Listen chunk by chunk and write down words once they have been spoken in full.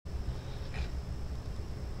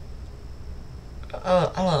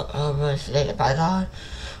Stated by God.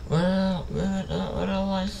 When I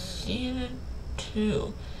was season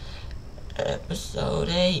 2, episode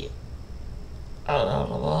 8. I don't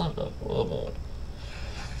know what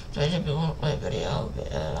I just want my video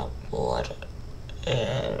and I'm bored.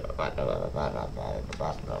 And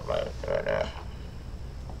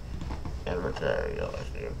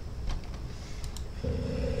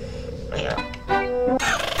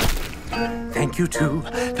Thank you to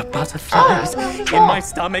the butterflies in my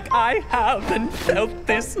stomach. I haven't felt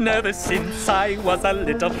this nervous since I was a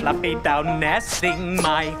little fluffy down nesting.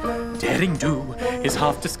 My daring do is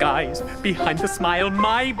half disguised behind the smile.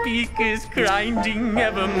 My beak is grinding,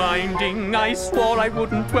 ever minding. I swore I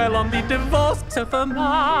wouldn't dwell on the divorce, so for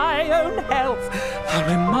my own health, I'll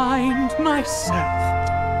remind myself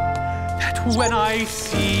that when I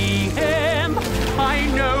see him, I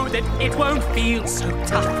know that it won't feel so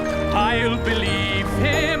tough. I'll believe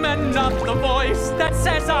him and not the voice that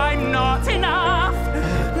says I'm not enough.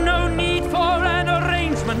 No need for an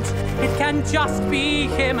arrangement, it can just be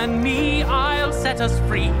him and me. I'll set us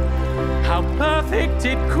free. How perfect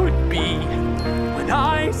it could be when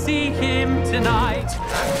I see him tonight.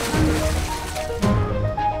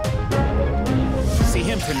 See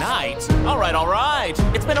him tonight? All right.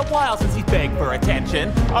 It's been a while since he begged for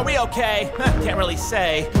attention. Are we okay? Can't really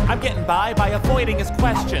say. I'm getting by avoiding his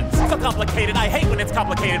questions. So complicated, I hate when it's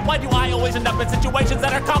complicated. Why do I always end up in situations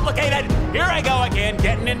that are complicated? Here I go again,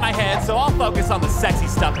 getting in my head, so I'll focus on the sexy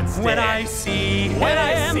stuff instead. When I see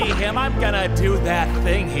him, I'm gonna do that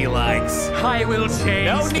thing he likes. I will change.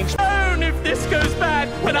 No need to turn if this goes bad.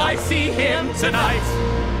 When I see him tonight.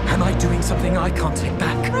 Am I doing something I can't take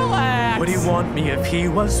back? Relax. Would he want me if he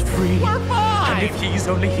was free? We're fine. And if he's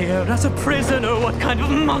only here as a prisoner, what kind of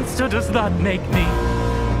monster does that make me?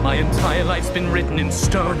 My entire life's been written in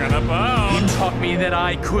stone. We're gonna bone. He taught me that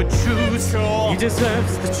I could choose. Cool. He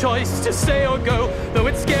deserves the choice to stay or go, though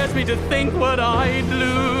it scares me to think what I'd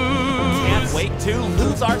lose. Can't wait to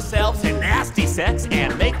lose ourselves in nasty sex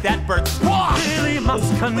and make that bird squawk. Really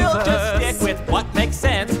must converse. We'll just stick with what makes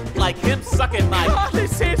sense, like him sucking my...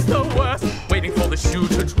 This is the worst. Waiting for the shoe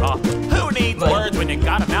to drop. Who needs words when you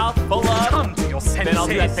got a mouth full of... Come to your senses. Then I'll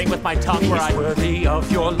do that thing with my tongue where He's worthy of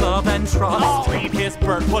your love and trust. I'll leave his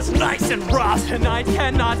bird was nice and rough. Tonight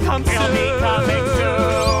cannot come He'll soon. be coming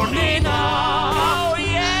soon enough. Oh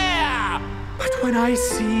yeah! But when I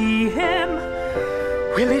see him,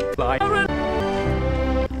 will it fly?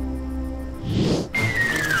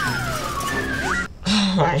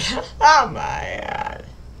 Oh my God.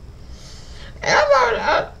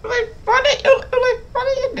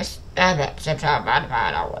 Funny in this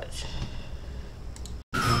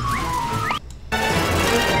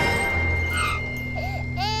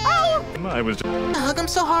I was hug him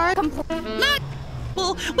so hard. Not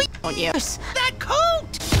well, we don't use that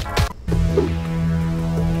coat.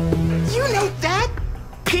 You know that,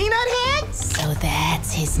 Peanut Head? So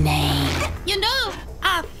that's his name. You know,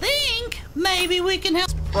 I think maybe we can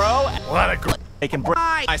help. bro. What a great making bro.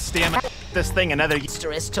 I stamina this thing another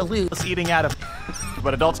Is to lose. eating out of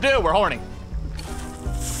what adults do. We're horny.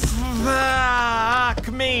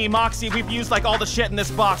 Fuck me, Moxie. We've used like all the shit in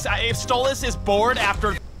this box. If Stolas is bored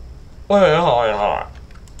after. Wait, hold on.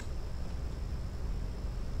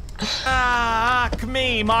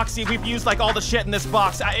 Me, Moxie. We've used like all the shit in this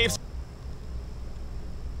box. If.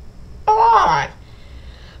 Come on.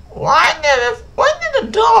 Why did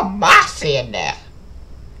the door Moxie in there?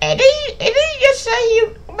 And he just say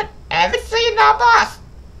you haven't seen our boss.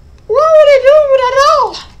 What would he do with it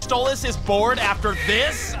all? Stolas is bored after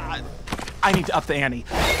this. I need to up the ante.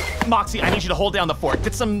 Moxie, I need you to hold down the fort.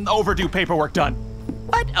 Get some overdue paperwork done.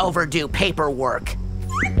 What overdue paperwork?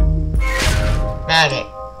 Magic.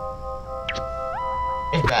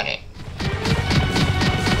 It's magic.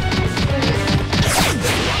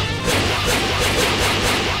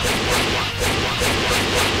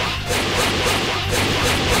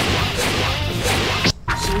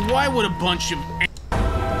 So why would a bunch of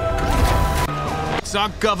our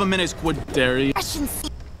government is quadary? Russian sea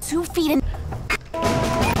 2 feet in.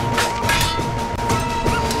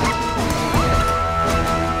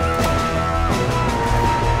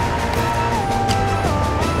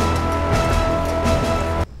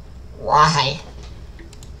 Why?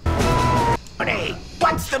 Hey,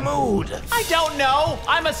 what's the mood? I don't know.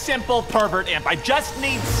 I'm a simple pervert imp. I just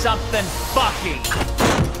need something fucking.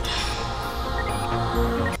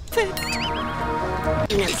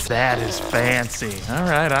 That is fancy. All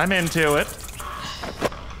right, I'm into it.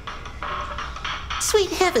 Sweet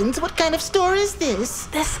heavens, what kind of store is this?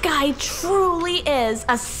 This guy truly is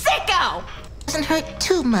a sicko! Doesn't hurt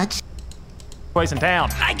too much. toys in town.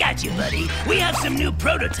 I got you, buddy. We have some new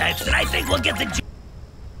prototypes that I think will get the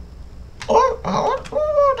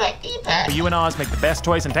You and Oz make the best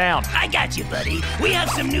toys in town. I got you, buddy. We have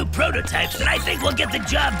some new prototypes that I think will get the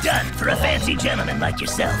job done for a fancy gentleman like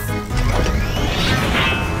yourself.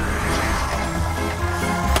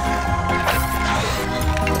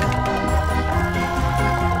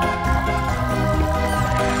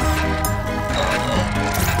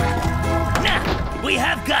 Now, we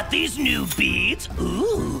have got these new beads.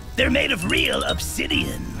 Ooh, they're made of real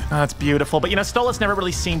obsidian. Oh, that's beautiful, but you know, Stolas never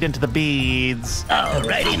really seemed into the beads.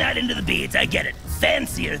 Alrighty, not into the beads, I get it.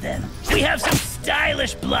 Fancier then. We have some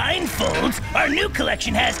stylish blindfolds. Our new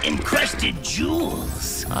collection has encrusted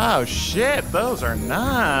jewels. Oh shit, those are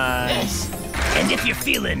nice. And if you're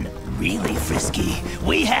feeling really frisky,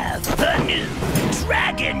 we have the new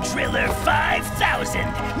Dragon Driller 5000,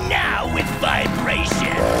 now with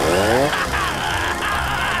vibration.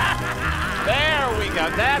 There we go,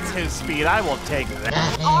 that's his speed. I will take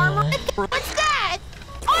that. Armor. What's that?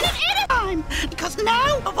 On it anytime. Because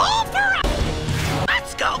now of all for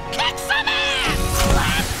let's go kick some ass.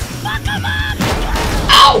 Let's fuck 'em up.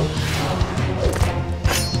 Ow!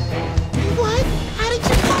 What? How did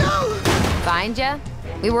you know? Find ya?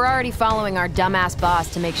 We were already following our dumbass boss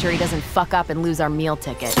to make sure he doesn't fuck up and lose our meal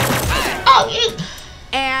ticket. Oh, you...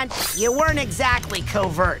 And you weren't exactly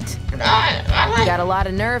covert. You got a lot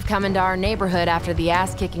of nerve coming to our neighborhood after the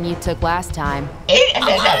ass kicking you took last time. No,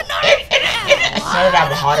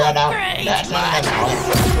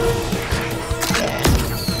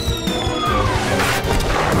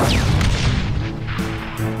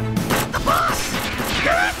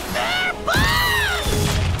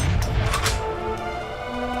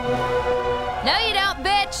 you don't,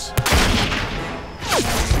 bitch!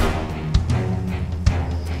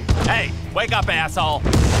 Hey, wake up, asshole.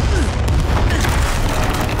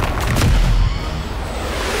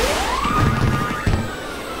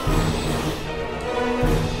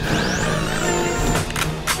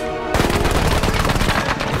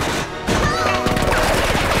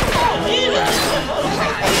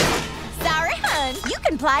 Sorry, hun. You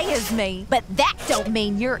can play as me, but that don't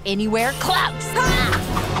mean you're anywhere close.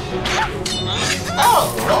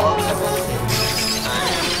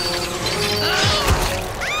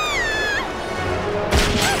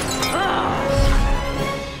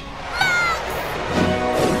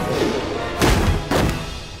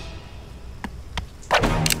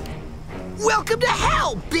 Welcome to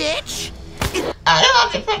hell, bitch!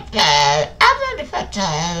 I'm going to put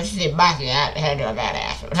the body out here to that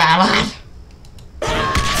ass. And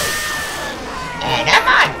I'm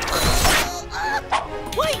on.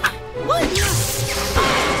 Wait, what?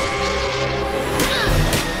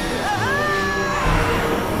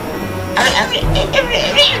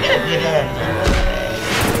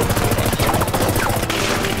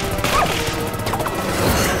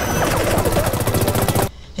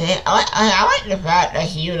 I like the fact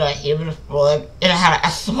that you know he was born in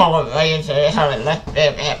a small way so it had left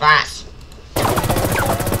them at last.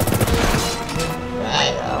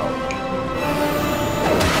 I know.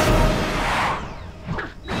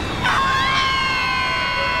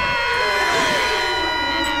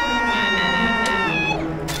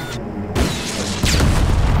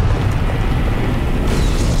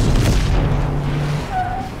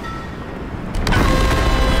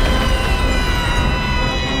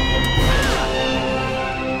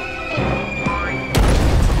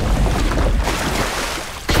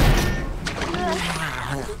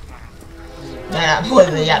 I'm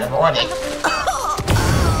pulling the out of morning.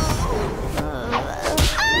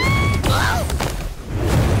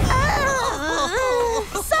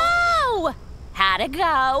 So, how'd it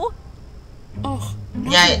go?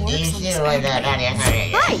 Yeah, you see the way that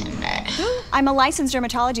Hi. I'm a licensed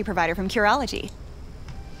dermatology provider from Curology.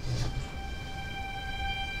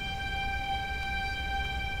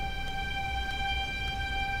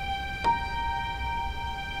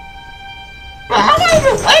 Well, how long have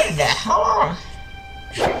you waited there? How long?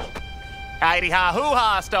 Heidi ha hoo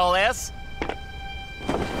ha, Stolas.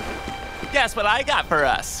 Guess what I got for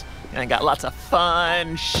us? I got lots of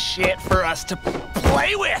fun shit for us to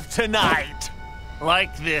play with tonight.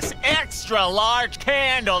 Like this extra large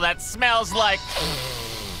candle that smells like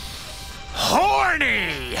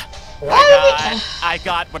horny. I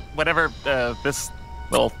got whatever this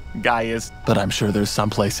little guy is, but I'm sure there's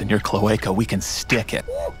someplace in your cloaca we can stick it.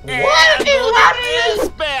 What? This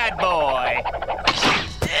bad boy.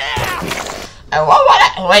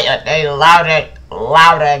 Wait, they louder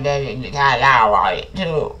than now,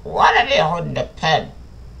 too. What are they holding the pen?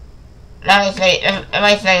 Let me say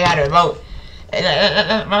how to remote.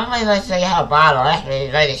 Let me say how a bottle, let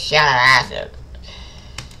me shut her ass.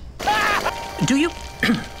 Do you...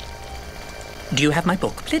 Do you have my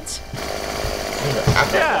book, Blitz?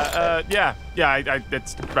 Yeah,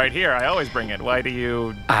 it's right here. I always bring it. Why do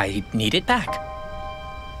you... I need it back.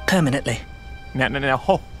 Permanently. No.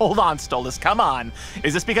 Hold on, Stolas. Come on.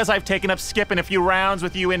 Is this because I've taken up skipping a few rounds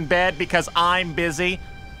with you in bed because I'm busy?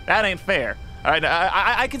 That ain't fair. All right,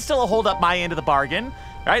 I can still hold up my end of the bargain.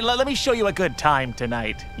 All right, let me show you a good time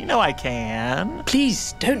tonight. You know I can.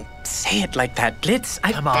 Please, don't say it like that, Blitz.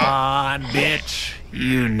 Come on, bitch.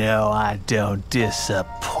 You know I don't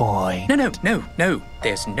disappoint. No.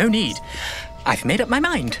 There's no need. I've made up my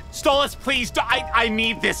mind. Stolas, please. I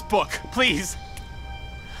need this book. Please.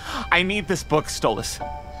 I need this book, Stolas.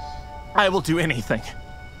 I will do anything.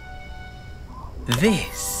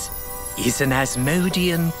 This is an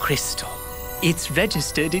Asmodean crystal. It's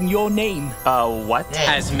registered in your name. What?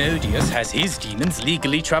 Asmodeus has his demons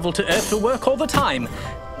legally travel to Earth for work all the time.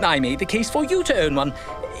 I made the case for you to own one.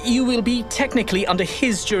 You will be technically under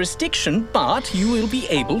his jurisdiction, but you will be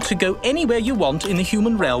able to go anywhere you want in the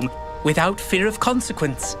human realm without fear of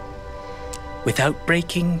consequence. Without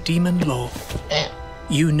breaking demon law.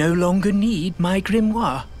 You no longer need my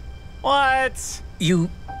grimoire. What? You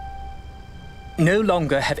no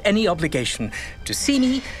longer have any obligation to see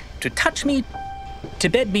me, to touch me, to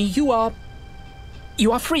bed me. You are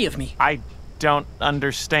free of me. I don't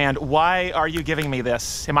understand. Why are you giving me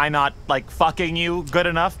this? Am I not, like, fucking you good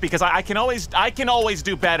enough? Because I can always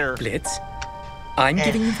do better. Blitz, I'm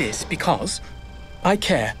giving you this because I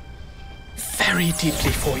care very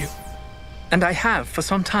deeply for you. And I have for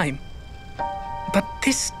some time. But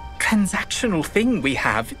this transactional thing we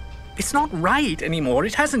have, it's not right anymore.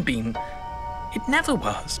 It hasn't been. It never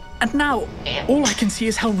was. And now, all I can see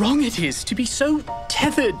is how wrong it is to be so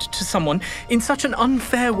tethered to someone in such an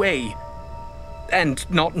unfair way. And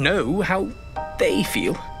not know how they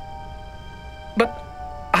feel. But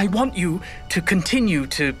I want you to continue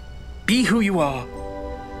to be who you are.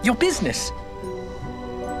 Your business.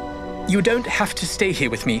 You don't have to stay here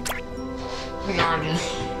with me.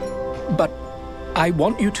 But I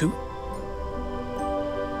want you to.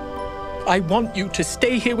 I want you to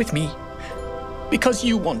stay here with me because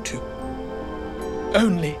you want to.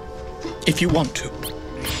 Only if you want to.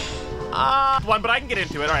 One, but I can get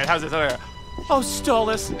into it. All right, how's this? Oh,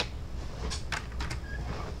 Stolas.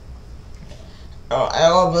 Oh, I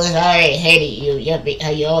almost already hated you just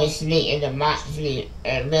because you always sneak into my sleep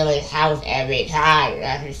at Millie's house every time.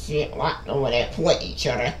 That's the shit when they put each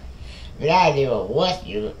other. But I knew with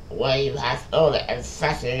you when you have stolen and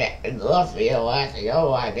fascinated and love for your life and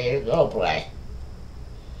your idea to go play.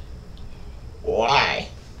 Why?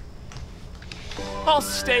 I'll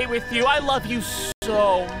stay with you. I love you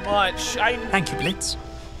so much. Thank you, Blitz.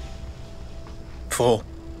 For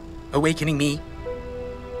awakening me.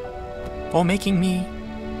 For making me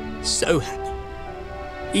so happy.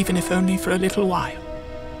 Even if only for a little while.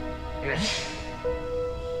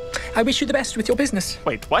 I wish you the best with your business.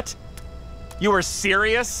 Wait, what? You were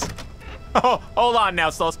serious? Oh, hold on now,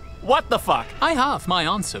 Stolas. What the fuck? I have my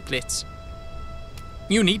answer, Blitz.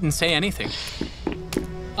 You needn't say anything.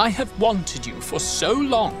 I have wanted you for so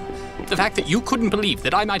long. The fact that you couldn't believe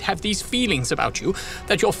that I might have these feelings about you,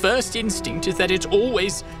 that your first instinct is that it's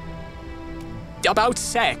always about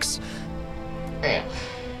sex.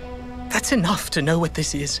 That's enough to know what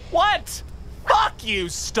this is. What? Fuck you,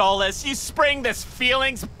 Stolas. You spring this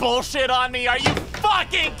feelings bullshit on me. Are you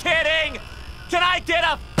fucking kidding? Can I get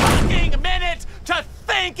a fucking minute to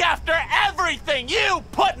think after everything you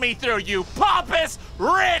put me through, you pompous,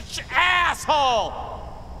 rich asshole?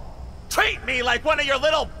 Treat me like one of your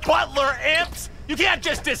little butler imps? You can't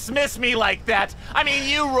just dismiss me like that. I mean,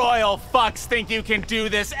 you royal fucks think you can do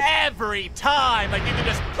this every time. Like you can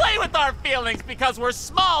just play with our feelings because we're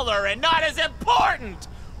smaller and not as important.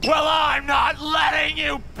 Well, I'm not letting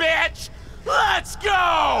you, bitch! Let's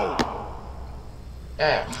go!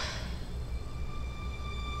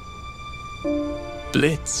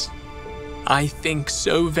 Blitz, I think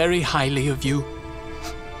so very highly of you.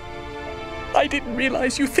 I didn't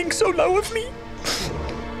realize you think so low of me.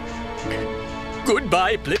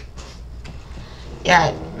 Goodbye, Blitz.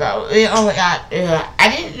 Yeah, no, we only got,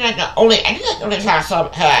 I didn't like the only time I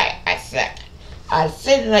saw her, I said. I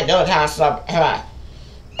didn't like the only time I saw her.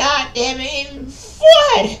 God damn it, even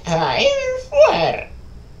forehead, even forehead.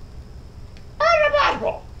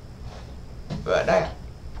 Unimaginable. But,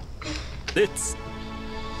 Blitz.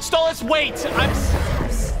 Stolas, wait!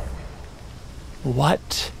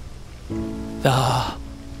 What the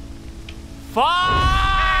fuck?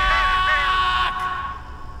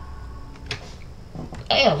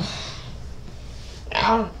 Damn.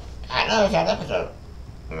 I know it's that episode.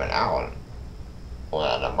 But I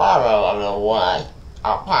Well, tomorrow I'm gonna watch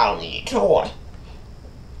a Polly tour.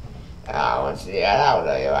 Let's see what I'll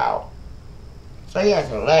tell you about. So yeah,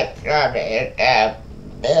 so let's try to hit that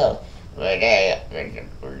bell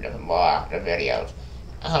for some more of the videos.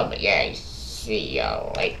 I hope you guys see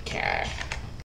you later.